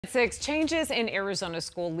6, changes in Arizona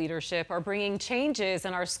school leadership are bringing changes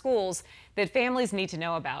in our schools that families need to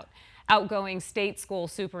know about. Outgoing state school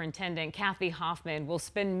superintendent Kathy Hoffman will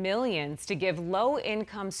spend millions to give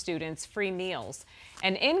low-income students free meals.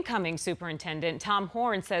 And incoming superintendent Tom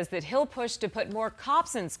Horne says that he'll push to put more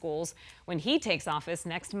cops in schools when he takes office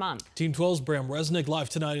next month. Team 12's Bram Resnick live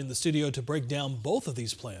tonight in the studio to break down both of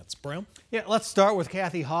these plans. Bram? Yeah, let's start with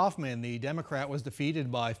Kathy Hoffman. The Democrat was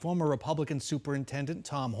defeated by former Republican Superintendent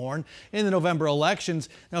Tom Horne in the November elections.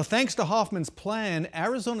 Now, thanks to Hoffman's plan,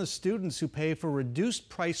 Arizona students who pay for reduced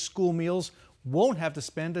price school meals won't have to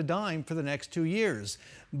spend a dime for the next 2 years.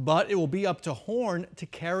 But it will be up to Horne to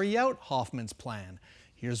carry out Hoffman's plan.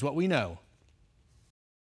 Here's what we know.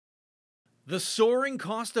 The soaring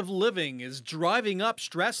cost of living is driving up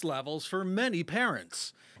stress levels for many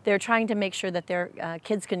parents. They're trying to make sure that their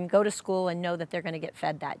kids can go to school and know that they're going to get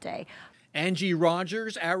fed that day. Angie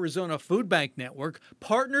Rogers' Arizona Food Bank Network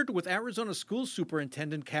partnered with Arizona School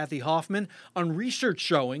Superintendent Kathy Hoffman on research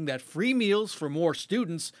showing that free meals for more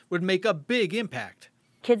students would make a big impact.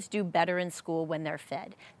 Kids do better in school when they're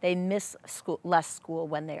fed. They miss less school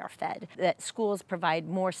when they are fed. That schools provide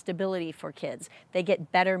more stability for kids. They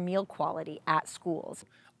get better meal quality at schools.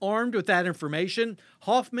 Armed with that information,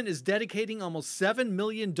 Hoffman is dedicating almost $7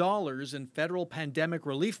 million in federal pandemic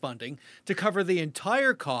relief funding to cover the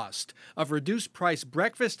entire cost of reduced price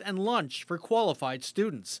breakfast and lunch for qualified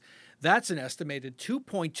students. That's an estimated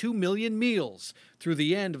 2.2 million meals through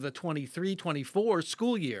the end of the 23-24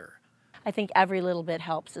 school year. I think every little bit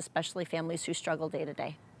helps, especially families who struggle day to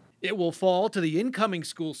day. It will fall to the incoming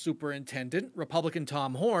school superintendent, Republican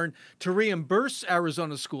Tom Horne, to reimburse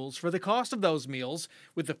Arizona schools for the cost of those meals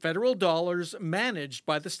with the federal dollars managed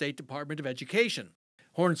by the State Department of Education.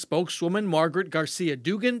 Horne spokeswoman Margaret Garcia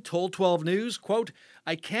Dugan told 12 News, quote,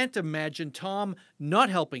 "I can't imagine Tom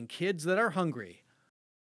not helping kids that are hungry."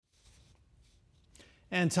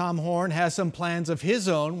 And Tom Horne has some plans of his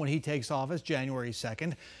own when he takes office January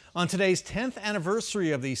 2nd. On today's 10th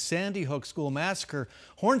anniversary of the Sandy Hook school massacre,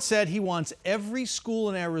 Horne said he wants every school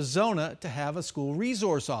in Arizona to have a school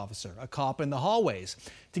resource officer, a cop in the hallways.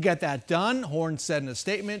 To get that done, Horne said in a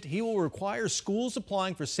statement he will require schools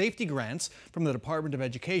applying for safety grants from the Department of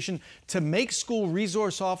Education to make school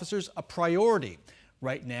resource officers a priority.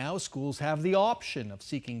 Right now, schools have the option of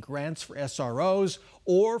seeking grants for SROs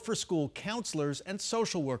or for school counselors and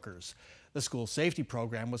social workers. The school safety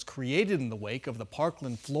program was created in the wake of the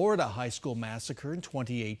Parkland, Florida high school massacre in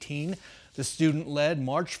 2018. The student-led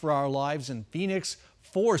March for Our Lives in Phoenix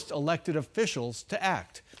forced elected officials to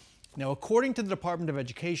act. Now, according to the Department of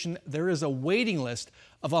Education, there is a waiting list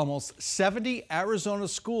of almost 70 Arizona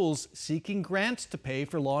schools seeking grants to pay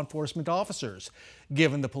for law enforcement officers.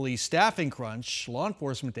 Given the police staffing crunch, law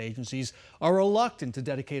enforcement agencies are reluctant to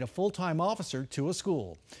dedicate a full-time officer to a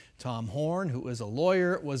school. Tom Horne, who is a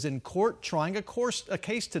lawyer, was in court trying a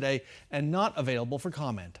case today and not available for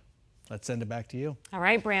comment. Let's send it back to you. All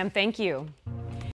right, Bram, thank you.